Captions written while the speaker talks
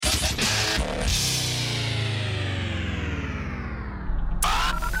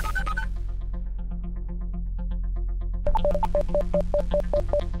The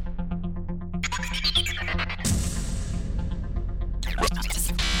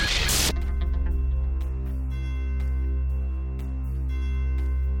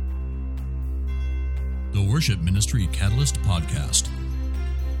Worship Ministry Catalyst Podcast.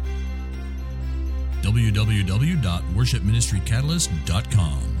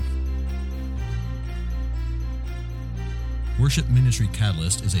 www.worshipministrycatalyst.com. Worship Ministry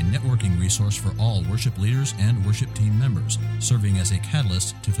Catalyst is a networking resource for all worship leaders and worship team members, serving as a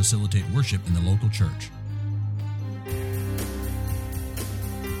catalyst to facilitate worship in the local church.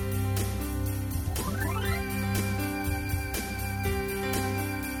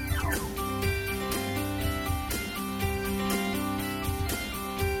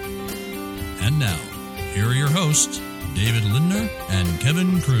 And now, here are your hosts, David Lindner and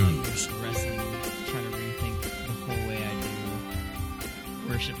Kevin Cruz. Wrestling, trying to rethink the whole way I do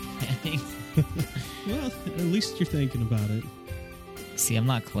worship planning. Well, at least you're thinking about it. See, I'm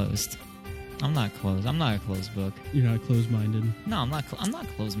not closed. I'm not closed. I'm not a closed book. You're not closed-minded. No, I'm not. I'm not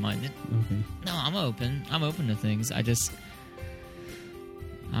closed-minded. Okay. No, I'm open. I'm open to things. I'm just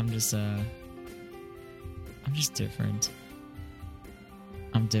different.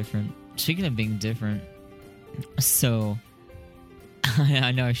 I'm different. Speaking of being different, so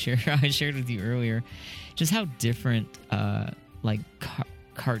I know I shared with you earlier just how different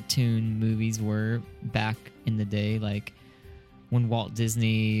cartoon movies were back in the day, like when Walt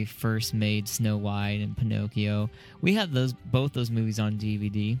Disney first made Snow White and Pinocchio. We had both those movies on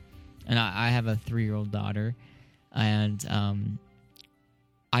DVD, and I have a 3-year-old daughter, and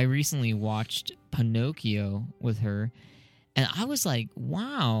I recently watched Pinocchio with her, and I was like,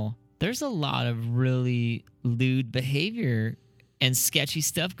 wow, there's a lot of really lewd behavior and sketchy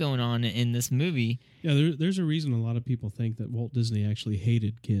stuff going on in this movie. Yeah, there's a reason a lot of people think that Walt Disney actually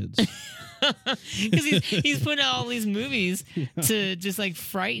hated kids. Because he's putting out all these movies to just like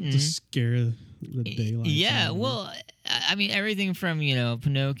frighten. To scare the daylight. Yeah, well, I mean, everything from,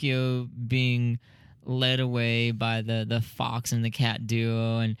 Pinocchio being led away by the fox and the cat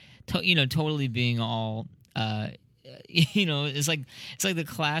duo, and totally being all it's like the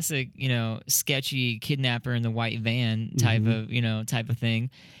classic sketchy kidnapper in the white van type of thing,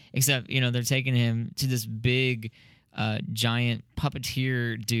 except they're taking him to this big giant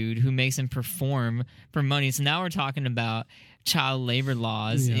puppeteer dude who makes him perform for money. So now we're talking about child labor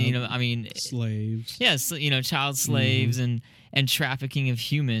laws. Yeah. Slaves. Yes, child slaves and trafficking of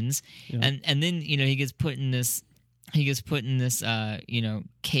humans. Yeah. And then he gets put in this cage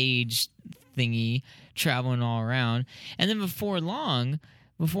thingy, traveling all around, and then before long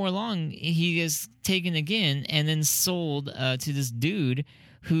he is taken again and then sold to this dude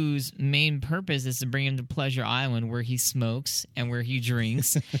whose main purpose is to bring him to Pleasure Island, where he smokes and where he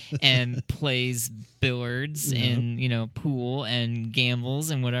drinks and plays billiards and pool and gambles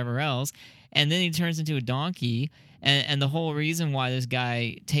and whatever else, and then he turns into a donkey. And the whole reason why this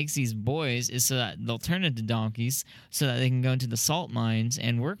guy takes these boys is so that they'll turn into donkeys so that they can go into the salt mines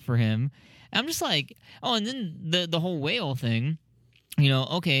and work for him. And I'm just like, oh, and then the whole whale thing,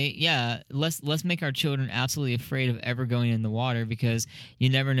 okay, yeah, let's make our children absolutely afraid of ever going in the water, because you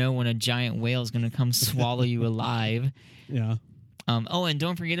never know when a giant whale is going to come swallow you alive. Yeah. And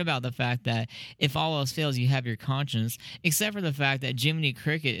don't forget about the fact that if all else fails, you have your conscience, except for the fact that Jiminy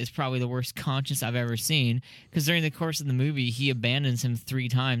Cricket is probably the worst conscience I've ever seen, because during the course of the movie, he abandons him 3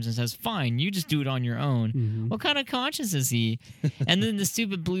 times and says, fine, you just do it on your own. Mm-hmm. What kind of conscience is he? And then the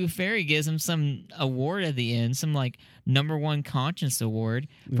stupid blue fairy gives him some award at the end, some like #1 conscience award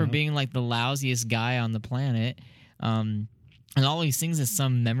for being like the lousiest guy on the planet. And all he sings is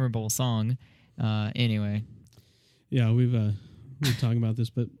some memorable song. Anyway. Yeah, we're talking about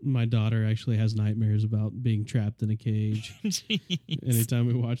this, but my daughter actually has nightmares about being trapped in a cage anytime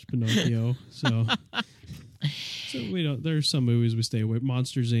we watch Pinocchio. So we don't. There's some movies we stay away.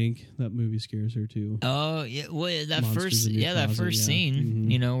 Monsters Inc. That movie scares her too. Oh yeah, well that Monsters first scene,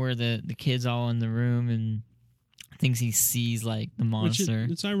 where the kid's all in the room and thinks he sees like the monster.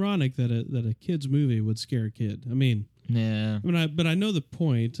 It's ironic that a kid's movie would scare a kid. I mean, yeah. But I know the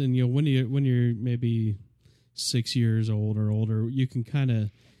point, and when you're maybe 6 years old or older, you can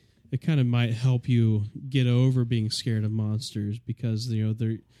it kind of might help you get over being scared of monsters, because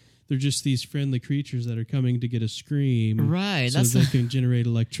they're just these friendly creatures that are coming to get a scream, right? So they can generate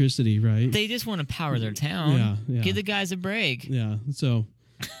electricity, right? They just want to power their town. Yeah. Give the guys a break. Yeah. So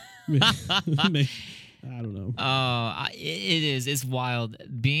I don't know. It is. It's wild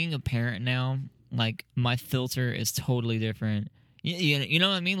being a parent now. Like, my filter is totally different. You know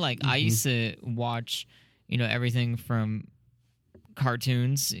what I mean? Like, I used to watch, everything from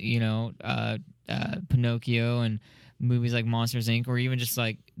cartoons, Pinocchio and movies like Monsters Inc. or even just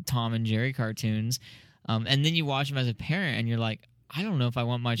like Tom and Jerry cartoons, and then you watch them as a parent, and you're like, I don't know if I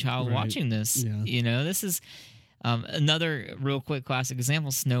want my child Right. watching this. Yeah. You know, this is another real quick classic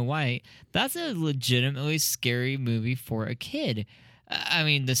example, Snow White. That's a legitimately scary movie for a kid. I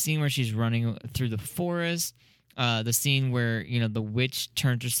mean, the scene where she's running through the forest, the scene where, you know, the witch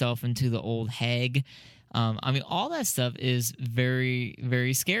turns herself into the old hag. I mean, all that stuff is very,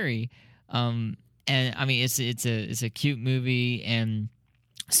 very scary. And I mean, it's a cute movie, and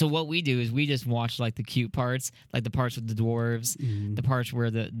so what we do is we just watch like the cute parts, like the parts with the dwarves, the parts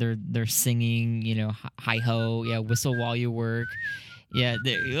where they're singing, you know, hi ho, yeah, whistle while you work, yeah.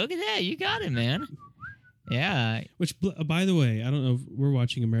 Look at that, you got it, man. Yeah, Which, by the way, I don't know if we're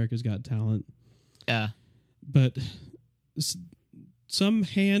watching America's Got Talent, but some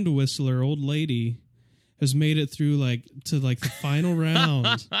hand whistler, old lady, has made it through to the final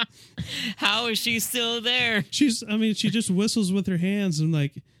round. How is she still there? She just whistles with her hands, and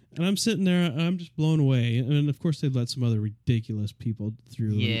I'm sitting there, and I'm just blown away. And of course, they've let some other ridiculous people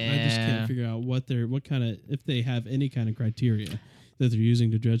through. And I just Yeah. can't figure out if they have any kind of criteria that they're using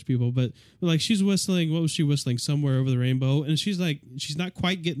to judge people. But like, she's whistling. What was she whistling? Somewhere Over the Rainbow, and she's not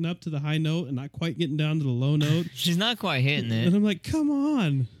quite getting up to the high note and not quite getting down to the low note. She's not quite hitting And it. I'm like, come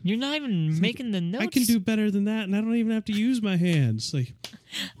on. You're not even making the notes. I can do better than that, and I don't even have to use my hands. Like,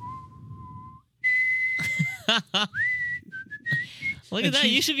 Look at and that.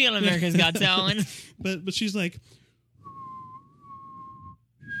 You should be on America's Got Talent. but she's like,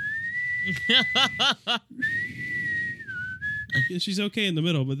 she's okay in the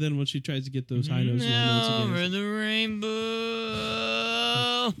middle, but then when she tries to get those high notes, low notes Over again, the rainbow.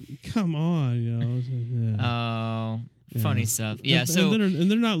 come on, you know. Yeah. Oh, funny stuff. Yeah. And So,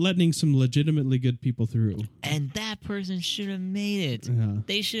 they're not letting some legitimately good people through. and that person should have made it. Yeah.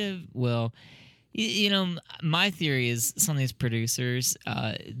 They should have. Well, you know, my theory is some of these producers,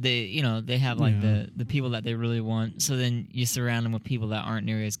 they have like Yeah. the people that they really want. So then you surround them with people that aren't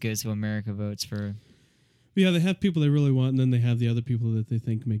nearly as good. So America votes for. Yeah, they have people they really want, and then they have the other people that they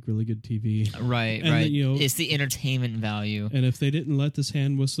think make really good TV. Right. And, Right. you know- It's the entertainment value. And if they didn't let this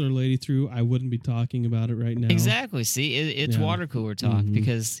hand whistler lady through, I wouldn't be talking about it right now. Exactly. See, it's Yeah. water cooler talk Mhm.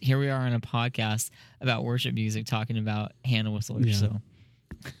 because here we are in a podcast about worship music talking about hand whistlers. Yeah. So.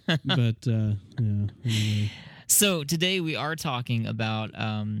 But anyway. So today we are talking about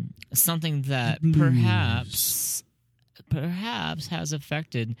something that The perhaps has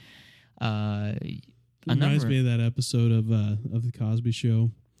affected a Reminds number. me of that episode of the Cosby Show.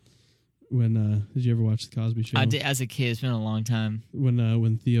 When did you ever watch the Cosby Show? I did as a kid. It's been a long time.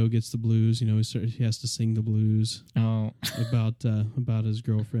 When Theo gets the blues, you know, he has to sing the blues Oh, about his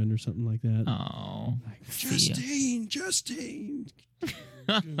girlfriend or something like that. oh, Like, Theo. Justine.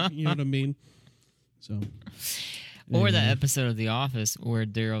 You know what I mean? So, Or that anyway. episode of The Office where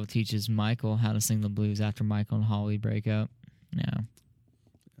Daryl teaches Michael how to sing the blues after Michael and Holly break up. Yeah,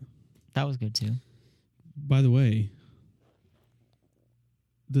 that was good too. By the way,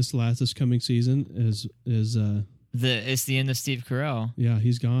 this coming season is It's the end of Steve Carell. yeah,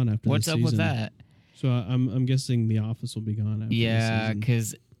 he's gone after What's this up with season. that? So I'm guessing The Office will be gone after Yeah, this season.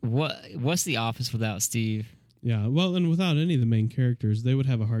 because what's The Office without Steve? Yeah, well, and without any of the main characters, they would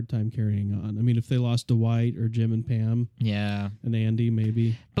have a hard time carrying on. I mean, if they lost Dwight or Jim and Pam Yeah, and Andy,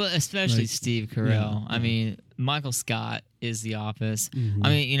 maybe. but especially Like, Steve Carell. yeah, I mean, Michael Scott is The Office. Mhm. I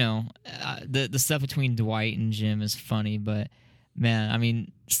mean, you know, the stuff between Dwight and Jim is funny, but man, I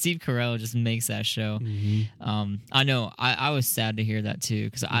mean, Steve Carell just makes that show. Mhm. I know. I was sad to hear that too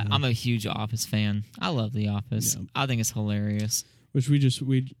because I'm a huge Office fan. I love The Office. Yeah. I think it's hilarious. Which we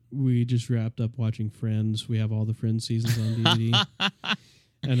just wrapped up watching Friends. We have all the Friends seasons on DVD.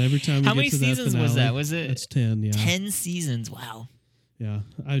 And every time we How get many to that seasons was finale, that? Was it That's 10, yeah. 10 seasons? Wow. Yeah.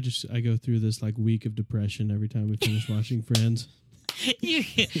 I go through this like week of depression every time we finish watching Friends.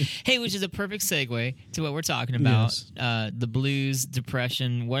 Hey, which is a perfect segue to what we're talking about. Yes. The blues,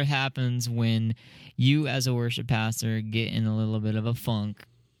 depression. What happens when you, as a worship pastor, get in a little bit of a funk?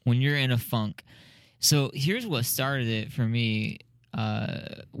 When you're in a funk. So here's what started it for me.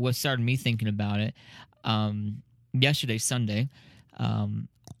 What started me thinking about it. Yesterday, Sunday,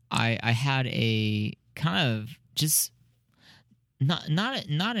 I had a kind of just not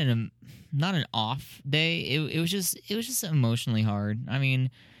an off day. It was just emotionally hard. I mean,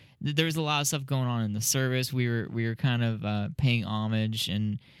 there was a lot of stuff going on in the service. We were kind of paying homage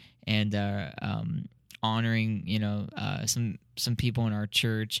and honoring, you know, some people in our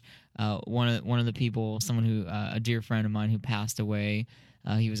church. One of the people, someone who a dear friend of mine who passed away.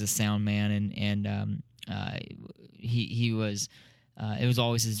 He was a sound man, and he was it was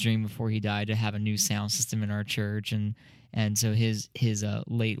always his dream before he died to have a new sound system in our church, and so his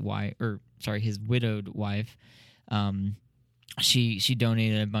late wife, his widowed wife, she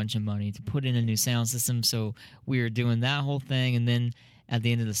donated a bunch of money to put in a new sound system. So we were doing that whole thing, and then at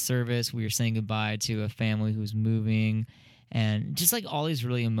the end of the service, we were saying goodbye to a family who's moving, and just like all these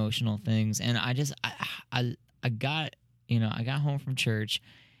really emotional things. And I got home from church,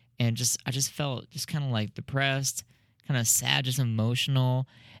 and I just felt just kind of like depressed, kind of sad, just emotional,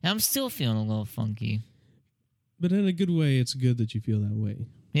 and I'm still feeling a little funky. But in a good way, it's good that you feel that way.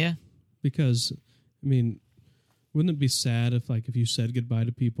 Yeah, because I mean, wouldn't it be sad if you said goodbye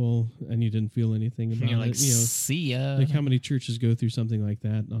to people and you didn't feel anything about you're like, it? see ya. Like how many churches go through something like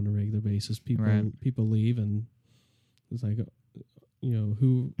that on a regular basis? People leave, and it's like,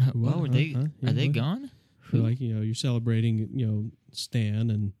 who what, are they gone? Who? Like, you're celebrating, Stan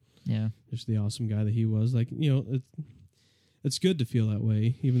and just the awesome guy that he was. Like, it's good to feel that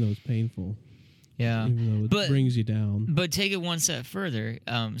way, even though it's painful. Yeah, even though it brings you down. But take it one step further.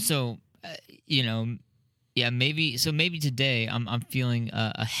 Maybe today I'm feeling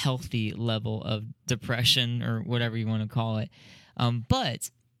a healthy level of depression or whatever you want to call it. But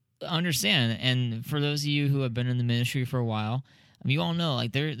understand, and for those of you who have been in the ministry for a while, you all know,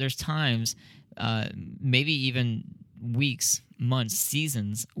 like there's times, maybe even weeks, months,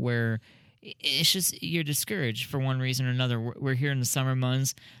 seasons where it's just you're discouraged for one reason or another. We're here in the summer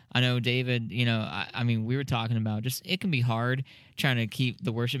months. I know David, we were talking about just it can be hard trying to keep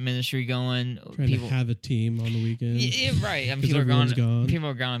the worship ministry going. Trying to have a team on the weekend. Yeah, right. I mean, people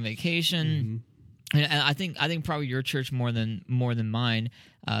are gone on vacation. Mm-hmm. And I think probably your church more than mine.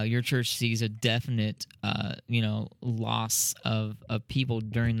 Your church sees a definite loss of people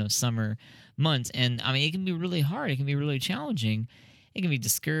during those summer months, and I mean it can be really hard. It can be really challenging. It can be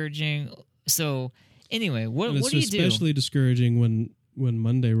discouraging. So anyway, what do you do? Especially discouraging when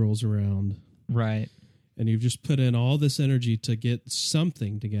Monday rolls around, right? And you've just put in all this energy to get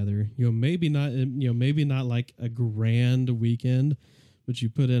something together. Maybe not like a grand weekend, but you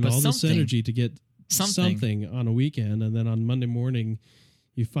put in all this energy to get something on a weekend, and then on Monday morning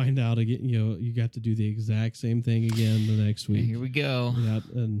you find out again, you got to do the exact same thing again the next week. Here we go.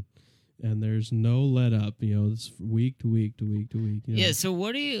 And there's no let up. It's week to week to week to week. Yeah. So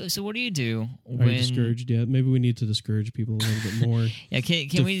what do you do? Are you discouraged yet? Maybe we need to discourage people a little bit more. Yeah.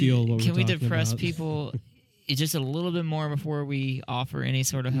 Can we depress people just a little bit more before we offer any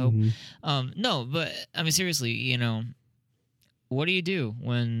sort of hope? Mm-hmm. No, but I mean seriously, what do you do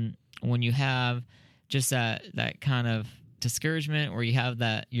when you have just that kind of discouragement, or you have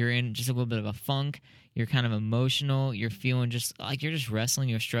that you're in just a little bit of a funk? You're kind of emotional. You're feeling just like you're just wrestling.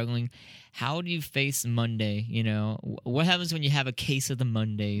 You're struggling. How do you face Monday? What happens when you have a case of the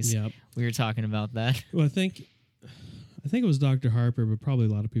Mondays? Yep. We were talking about that. Well, I think it was Dr. Harper, but probably a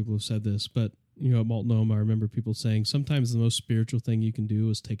lot of people have said this. But at Multnomah, I remember people saying sometimes the most spiritual thing you can do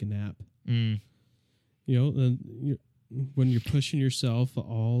is take a nap. Mm. When you're pushing yourself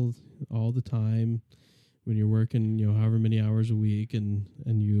all the time, when you're working, however many hours a week, and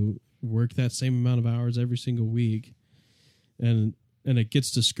you work that same amount of hours every single week, and it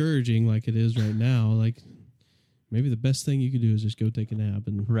gets discouraging like it is right now. Like maybe the best thing you could do is just go take a nap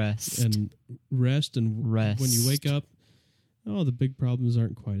and rest. And when you wake up, the big problems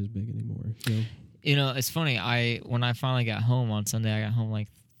aren't quite as big anymore. It's funny. When I finally got home on Sunday, I got home like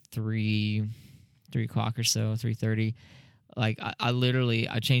 3 o'clock or so, 3:30. Like I literally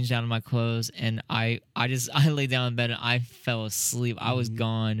changed out of my clothes and I laid down in bed and I fell asleep. I was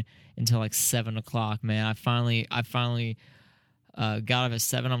gone until like 7 o'clock, man. I finally got up at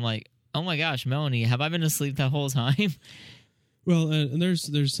 7. I'm like, oh my gosh, Melanie, have I been asleep that whole time? Well, and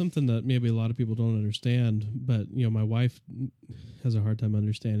there's something that maybe a lot of people don't understand, but my wife has a hard time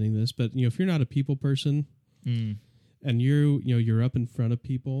understanding this. But if you're not a people person, and you're up in front of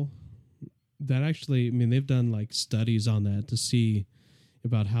people, that actually, I mean, they've done like studies on that to see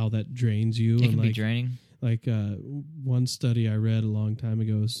about how that drains you. It can be draining. Like one study I read a long time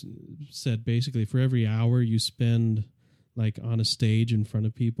ago said basically for every hour you spend like on a stage in front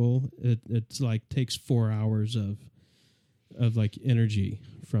of people, it's like takes 4 hours of like energy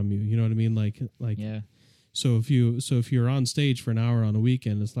from you. You know what I mean? Like yeah. So if you're on stage for an hour on a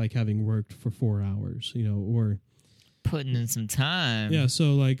weekend, it's like having worked for 4 hours. Or putting in some time. Yeah,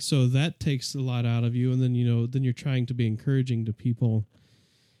 so that takes a lot out of you, and then then you're trying to be encouraging to people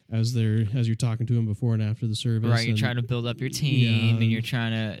as you're talking to them before and after the service. Right, you're trying to build up your team, and you're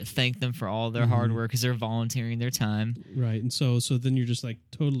trying to thank them for all their hard work because they're volunteering their time. Right, and so then you're just like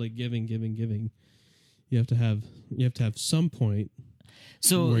totally giving. You have to have some point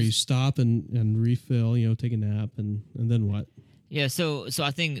where you stop and refill, take a nap, and then what? Yeah, so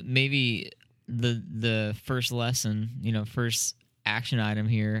I think maybe the first lesson, first action item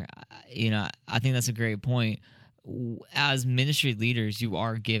here, I think that's a great point. As ministry leaders, you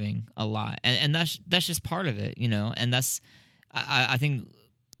are giving a lot, and that's just part of it, and that's I think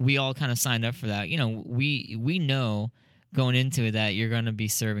we all kind of signed up for that. We know going into it that you're going to be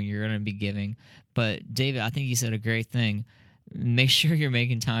serving, you're going to be giving. But David, I think you said a great thing. Make sure you're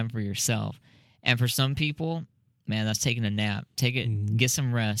making time for yourself. And for some people, man, that's taking a nap. Take it, get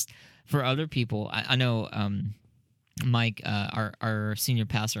some rest. For other people, I know Mike, our senior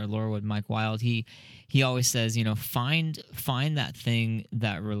pastor at Laurelwood, Mike Wild, he always says, find that thing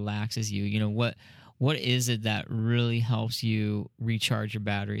that relaxes you. What is it that really helps you recharge your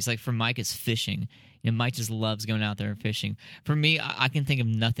batteries? Like for Mike, it's fishing. Mike just loves going out there and fishing. For me, I can think of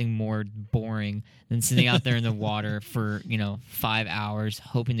nothing more boring than sitting out there in the water for 5 hours,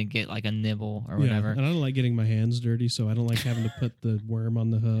 hoping to get like a nibble or whatever. And I don't like getting my hands dirty, so I don't like having to put the worm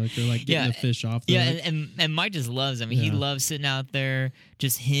on the hook or like getting the fish off the hook. And Mike just loves it. I mean, he loves sitting out there,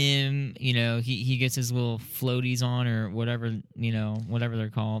 just him. He gets his little floaties on or whatever they're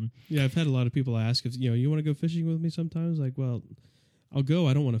called. Yeah, I've had a lot of people ask if you want to go fishing with me sometimes. Like, well, I'll go.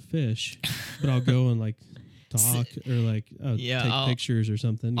 I don't want to fish, but I'll go and like talk or like take pictures or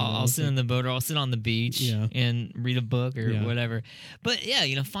something. I'll sit in the boat or I'll sit on the beach and read a book or whatever. But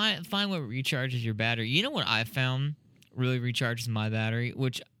find what recharges your battery. You know what I found really recharges my battery,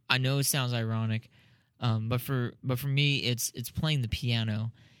 which I know sounds ironic, but for me it's playing the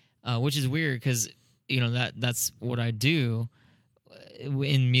piano, which is weird because that's what I do.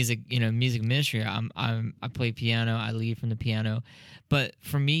 In music, music ministry, I play piano. I lead from the piano, but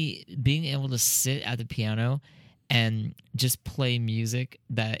for me, being able to sit at the piano and just play music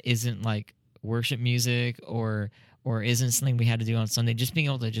that isn't like worship music or isn't something we had to do on Sunday, just being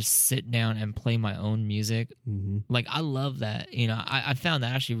able to just sit down and play my own music, like I love that. I found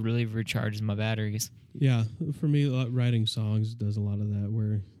that actually really recharges my batteries. Yeah, for me, writing songs does a lot of that.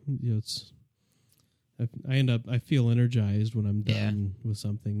 Where I feel energized when I'm done with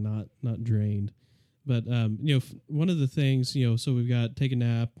something, not drained. But one of the things, so we've got take a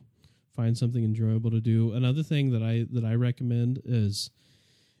nap, find something enjoyable to do. Another thing that I recommend is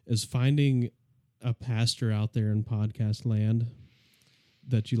finding a pastor out there in podcast land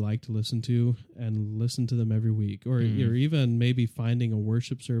that you like to listen to and listen to them every week, or even maybe finding a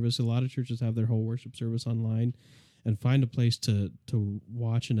worship service. A lot of churches have their whole worship service online. And find a place to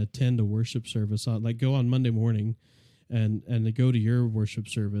watch and attend a worship service on, like go on Monday morning, and go to your worship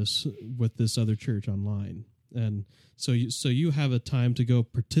service with this other church online, and so you have a time to go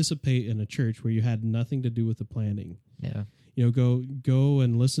participate in a church where you had nothing to do with the planning. Yeah, go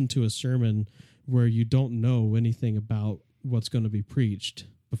and listen to a sermon where you don't know anything about what's going to be preached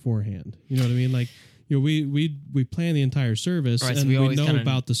beforehand. You know what I mean? Like we plan the entire service, right, and so we know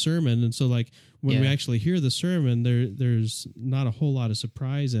about the sermon, and so like. When we actually hear the sermon, there's not a whole lot of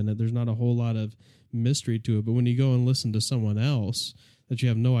surprise in it. There's not a whole lot of mystery to it. But when you go and listen to someone else that you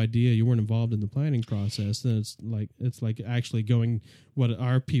have no idea, you weren't involved in the planning process, then it's like actually going what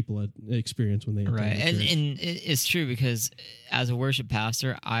our people experience when they attend right. the church. And it's true because as a worship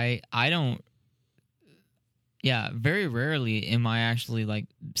pastor, I don't. Yeah, very rarely am I actually like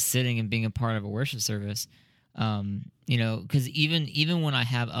sitting and being a part of a worship service. Because even when I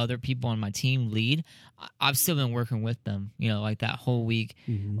have other people on my team lead, I've still been working with them, like that whole week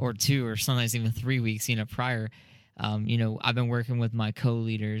or 2 or sometimes even 3 weeks, prior. I've been working with my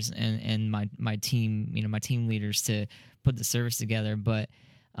co-leaders and my team, my team leaders to put the service together. But,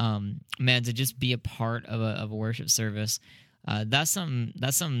 man, to just be a part of a worship service, that's something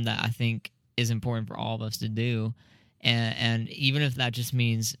that I think is important for all of us to do. And even if that just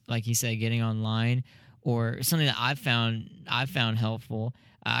means, like you said, getting online, or something that I've found helpful.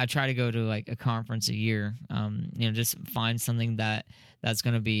 I try to go to like a conference a year. Just find something that's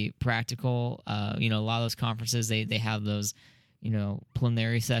going to be practical. A lot of those conferences they have those,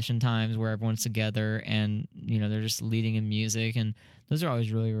 plenary session times where everyone's together and they're just leading in music, and those are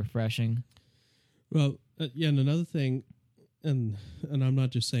always really refreshing. Well, and another thing, and I'm not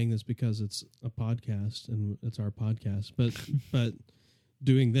just saying this because it's a podcast and it's our podcast, but.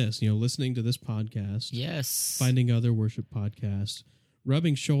 Doing this, listening to this podcast, yes, finding other worship podcasts,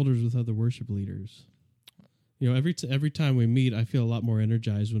 rubbing shoulders with other worship leaders. Every time we meet, I feel a lot more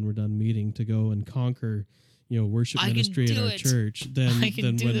energized when we're done meeting to go and conquer, worship ministry at our church than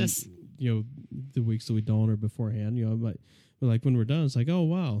when this. The weeks that we don't or beforehand. But like when we're done, it's like, oh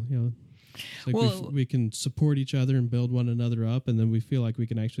wow, it's like we can support each other and build one another up, and then we feel like we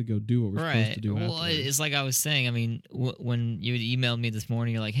can actually go do what we're supposed to do. Well, it's like I was saying. I mean, when you emailed me this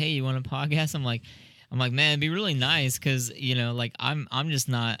morning, you're like, "Hey, you want a podcast?" I'm like, I'm like, man, it'd be really nice because like I'm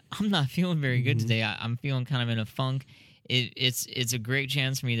not feeling very good today. I'm feeling kind of in a funk. It's a great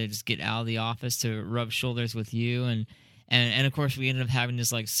chance for me to just get out of the office to rub shoulders with you and of course we ended up having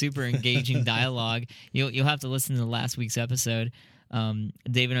this like super engaging dialogue. You'll have to listen to last week's episode.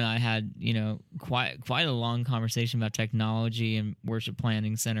 David and I had quite a long conversation about technology and worship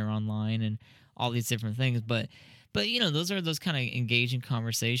planning center online and all these different things, but those are those kind of engaging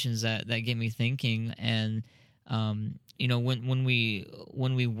conversations that get me thinking. And when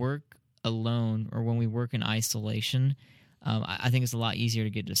we work alone or when we work in isolation, I think it's a lot easier to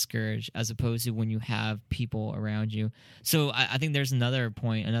get discouraged as opposed to when you have people around you. So I think there's another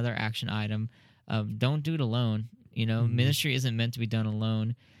point, another action item. Don't do it alone. Ministry isn't meant to be done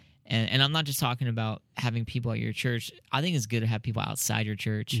alone. And I'm not just talking about having people at your church. I think it's good to have people outside your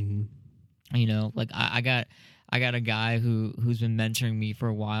church. Like I got a guy who's been mentoring me for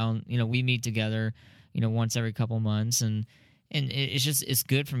a while. We meet together, once every couple months, and it's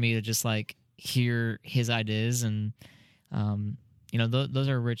good for me to just like hear his ideas, and those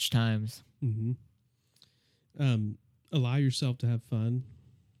are rich times. Allow yourself to have fun,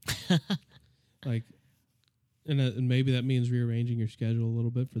 like, and maybe that means rearranging your schedule a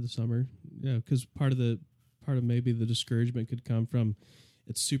little bit for the summer. Yeah, because part of maybe the discouragement could come from,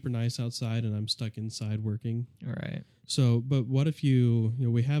 it's super nice outside and I'm stuck inside working. Right. So, but what if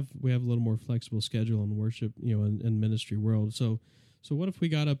we have a little more flexible schedule in worship, in ministry world. So what if we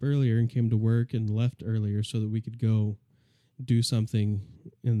got up earlier and came to work and left earlier so that we could go do something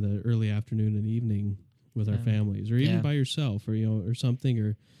in the early afternoon and evening with our families, or even by yourself, or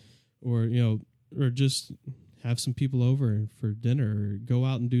something, or just have some people over for dinner, or go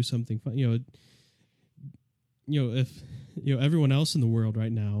out and do something fun. If everyone else in the world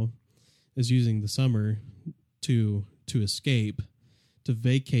right now is using the summer to escape, to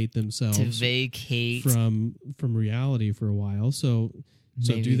vacate themselves, from reality for a while. So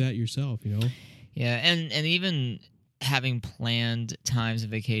do that yourself. Yeah, and even having planned times of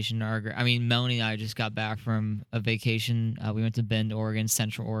vacation. Melanie and I just got back from a vacation. We went to Bend, Oregon,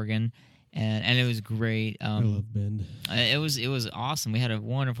 Central Oregon. And it was great. I love Bend. It was awesome. We had a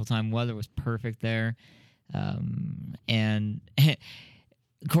wonderful time. Weather was perfect there. And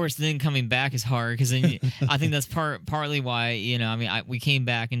of course, then coming back is hard because I think that's partly why we came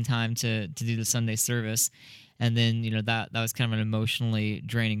back in time to do the Sunday service, and then that was kind of an emotionally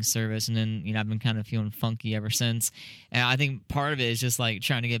draining service, and then I've been kind of feeling funky ever since, and I think part of it is just like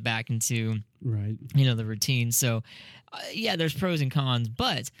trying to get back into the routine. So there's pros and cons,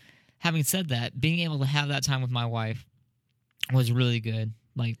 but having said that, being able to have that time with my wife was really good,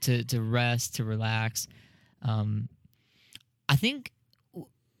 like to rest, to relax. I think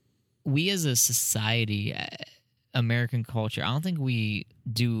we as a society, American culture, I don't think we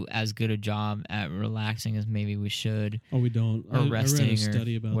do as good a job at relaxing as maybe we should. Oh, we don't. Or resting, I read a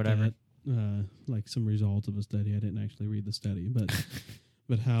study about whatever. that, like some results of a study. I didn't actually read the study, but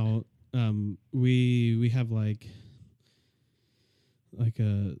but how we have like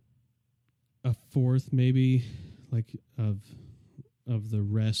a fourth maybe like of the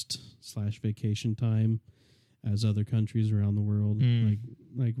rest / vacation time as other countries around the world.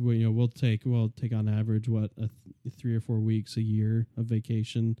 We'll take on average 3 or 4 weeks a year of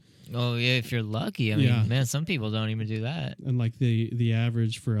vacation. Oh yeah, if you're lucky. I mean, man, some people don't even do that. And like the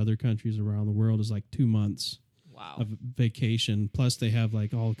average for other countries around the world is like 2 months of vacation. Plus they have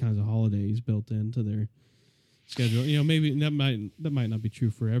like all kinds of holidays built into their schedule. Maybe that might not be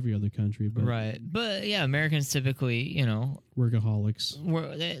true for every other country, but right. But yeah, Americans typically,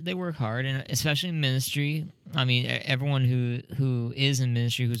 workaholics. They work hard, and especially in ministry. I mean, everyone who is in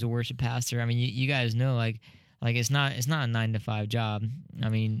ministry, who's a worship pastor. I mean, you guys know, like it's not a 9-to-5 job. I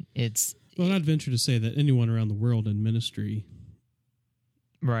mean, it's. Well, I'd venture to say that anyone around the world in ministry,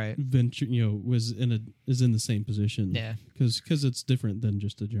 right, is in the same position. Yeah, because it's different than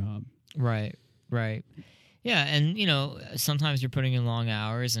just a job. Right. Yeah, and sometimes you're putting in long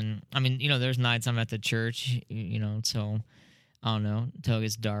hours, and I mean, there's nights I'm at the church, till I don't know, till it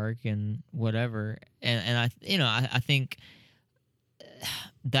gets dark and whatever, and I think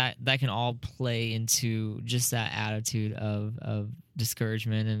that can all play into just that attitude of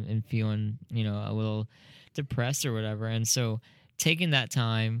discouragement and feeling a little depressed or whatever, and so taking that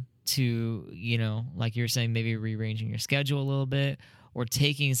time to like you're saying, maybe rearranging your schedule a little bit, or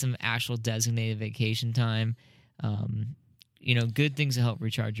taking some actual designated vacation time, good things to help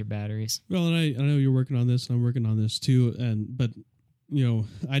recharge your batteries. Well, and I know you're working on this, and I'm working on this too. But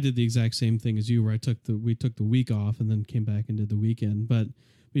I did the exact same thing as you, where we took the week off and then came back and did the weekend. But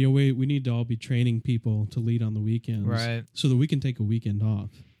we need to all be training people to lead on the weekends, right? So that we can take a weekend off.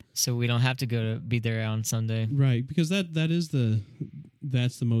 So we don't have to be there on Sunday. Right, because that's the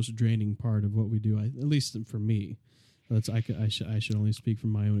most draining part of what we do. At least for me, I should only speak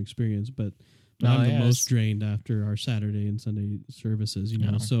from my own experience, but I'm the most drained after our Saturday and Sunday services.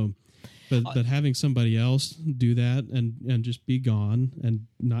 No. So, but having somebody else do that and just be gone and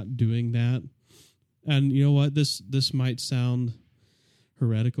not doing that, and you know what, this might sound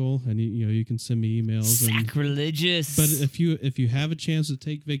heretical, and you can send me emails. Sacrilegious. But if you have a chance to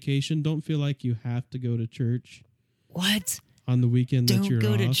take vacation, don't feel like you have to go to church. What? On the weekend that you're off.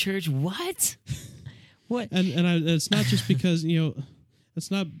 Don't go to church. What? What? And it's not just because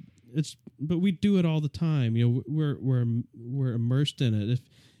but we do it all the time. We're immersed in it.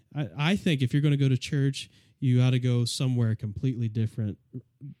 I think if you're going to go to church, you ought to go somewhere completely different.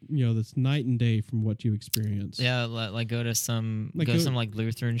 That's night and day from what you experience. Yeah, like go to some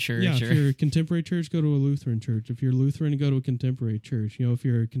Lutheran church. Yeah, if you're a contemporary church, go to a Lutheran church. If you're Lutheran, go to a contemporary church. If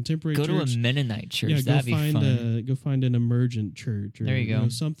you're a contemporary go church, to a Mennonite church. Yeah, that'd be fun. Go find an emergent church. Or, there you go.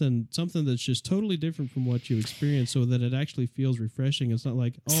 Something that's just totally different from what you experience, so that it actually feels refreshing. It's not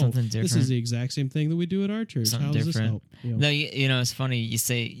like, something different. This is the exact same thing that we do at our church. Something How does different. this help? No, it's funny.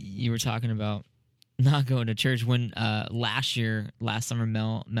 You were talking about not going to church when last summer,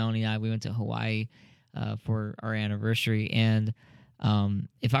 Melanie and I, we went to Hawaii for our anniversary, and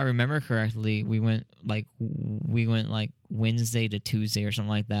if I remember correctly, we went like Wednesday to Tuesday or something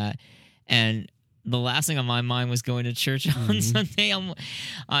like that, and the last thing on my mind was going to church on Sunday.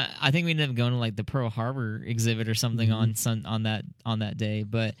 I think we ended up going to like the Pearl Harbor exhibit or something on that day,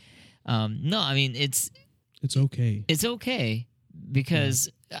 but no, I mean it's okay. It's okay because.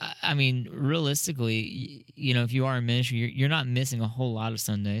 I mean, realistically, if you are in ministry, you're not missing a whole lot of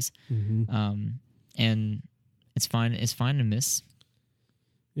Sundays, and it's fine. It's fine to miss.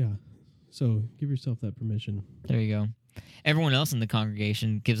 Yeah. So give yourself that permission. There you go. Everyone else in the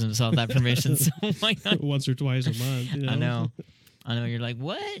congregation gives themselves that permission. So why not? Once or twice a month. I know. You're like,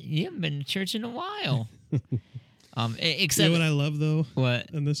 what? You haven't been to church in a while. Except what I love though. What?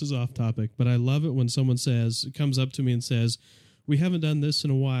 And this is off topic, but I love it when someone comes up to me and says, we haven't done this in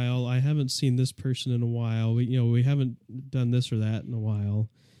a while. I haven't seen this person in a while. We haven't done this or that in a while.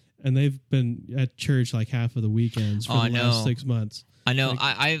 And they've been at church like half of the weekends for the last 6 months. I know.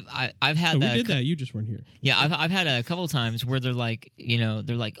 Like, I've had that. We did that. You just weren't here. Yeah, I've had a couple times where they're like,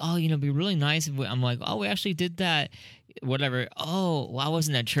 oh, it'd be really nice if I'm like, oh, we actually did that. Whatever. Oh, well, I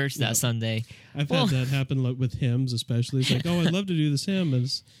wasn't at church that Sunday. I've had that happen with hymns, especially. It's like, oh, I'd love to do this hymn. And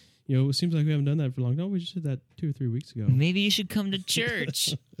it seems like we haven't done that for long. No, we just did that 2 or 3 weeks ago. Maybe you should come to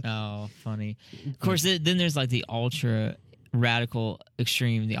church. Oh, funny. Of course, then there's like the ultra radical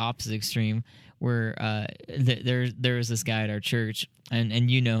extreme, the opposite extreme, where there was this guy at our church,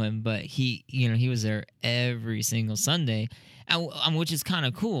 and you know him, but he was there every single Sunday, which is kind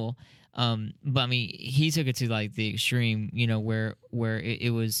of cool. But I mean, he took it to like the extreme, where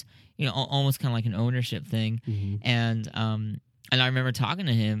it was, almost kind of like an ownership thing, and I remember talking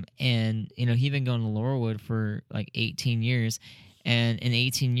to him, and he'd been going to Laurelwood for like 18 years, and in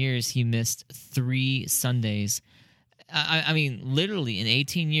 18 years he missed 3 Sundays. I mean, literally in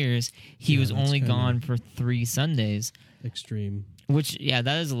 18 years he was only gone for 3 Sundays. Extreme. Which, that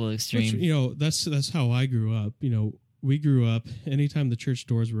is a little extreme. Which, that's how I grew up. We grew up. Anytime the church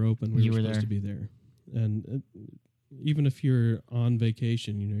doors were open, we were supposed to be there, and even if you're on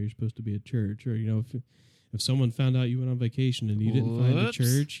vacation, you're supposed to be at church, or if someone found out you went on vacation and you didn't find a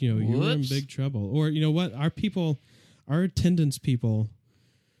church, you were in big trouble. Or what? Our attendance people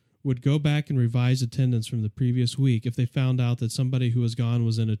would go back and revise attendance from the previous week if they found out that somebody who was gone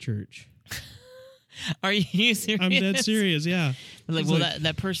was in a church. Are you serious? I'm dead serious, yeah. Like,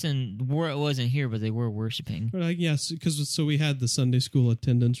 that person wasn't here, but they were worshiping. Right, yes, because we had the Sunday school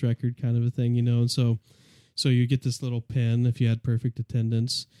attendance record kind of a thing, and so you get this little pin if you had perfect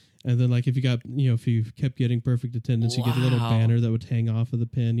attendance. And then, like, if you got, if you kept getting perfect attendance, you get a little banner that would hang off of the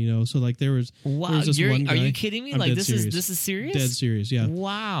pin, So, like, there was this one guy. Are you kidding me? Like, this is serious? Dead serious, yeah.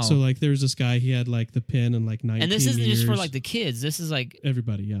 Wow. So, like, there was this guy, he had, like, the pin and, like, 19 years. And this isn't just for, like, the kids. This is, like...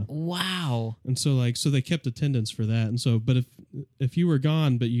 Everybody, yeah. Wow. And so, like, they kept attendance for that. And so, but if you were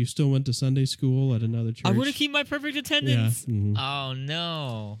gone, but you still went to Sunday school at another church... I would have kept my perfect attendance. Yeah. Mm-hmm. Oh,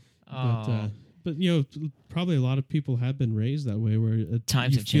 no. Oh. But probably a lot of people have been raised that way, where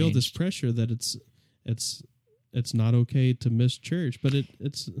Times you have feel changed. this pressure that it's not okay to miss church. But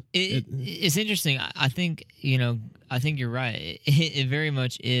it's interesting. I think you're right. It very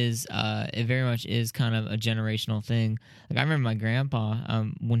much is. It very much is kind of a generational thing. Like, I remember my grandpa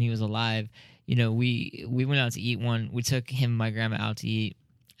when he was alive. We went out to eat we took him and my grandma out to eat,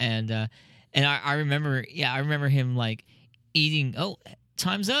 and I remember him like eating. Oh,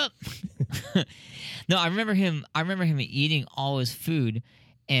 time's up. No, I remember him eating all his food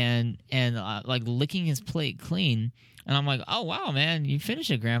and like licking his plate clean. And I'm like, oh, wow, man, you finished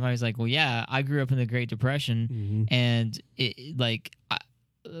it, Grandpa. He's like, well, yeah, I grew up in the Great Depression, and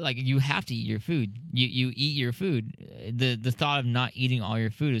you have to eat your food. You eat your food. The thought of not eating all your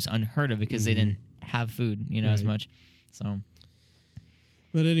food is unheard of because they didn't have food, as much. So,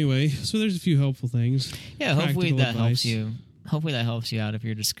 but anyway, so there's a few helpful things. Yeah, hopefully Practical that advice. helps you. Hopefully that helps you out if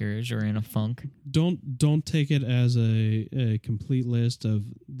you're discouraged or in a funk. Don't take it as a complete list of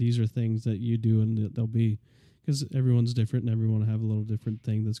these are things that you do and that they'll be, because everyone's different and everyone will have a little different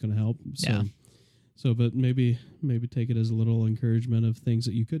thing that's going to help. So, but maybe take it as a little encouragement of things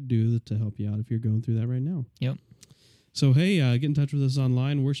that you could do to help you out if you're going through that right now. Yep. So, hey, get in touch with us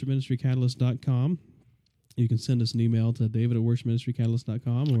online, worshipministrycatalyst.com. You can send us an email to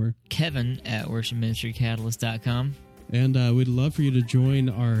david@worshipministrycatalyst.com or Kevin@worshipministrycatalyst.com. And we'd love for you to join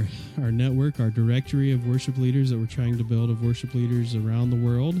our network, our directory of worship leaders that we're trying to build, of worship leaders around the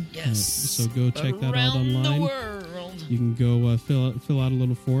world. Yes. So go check that out Around online. the world. You can go fill out a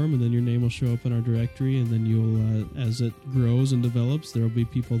little form, and then your name will show up in our directory. And then you'll, as it grows and develops, there will be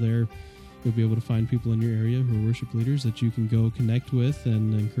people there. You'll be able to find people in your area who are worship leaders that you can go connect with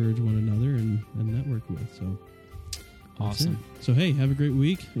and encourage one another and network with. So Awesome. So hey, have a great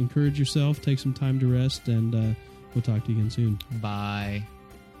week. Encourage yourself. Take some time to rest, and we'll talk to you again soon. Bye.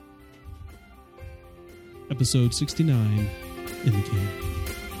 Episode 69 in the can.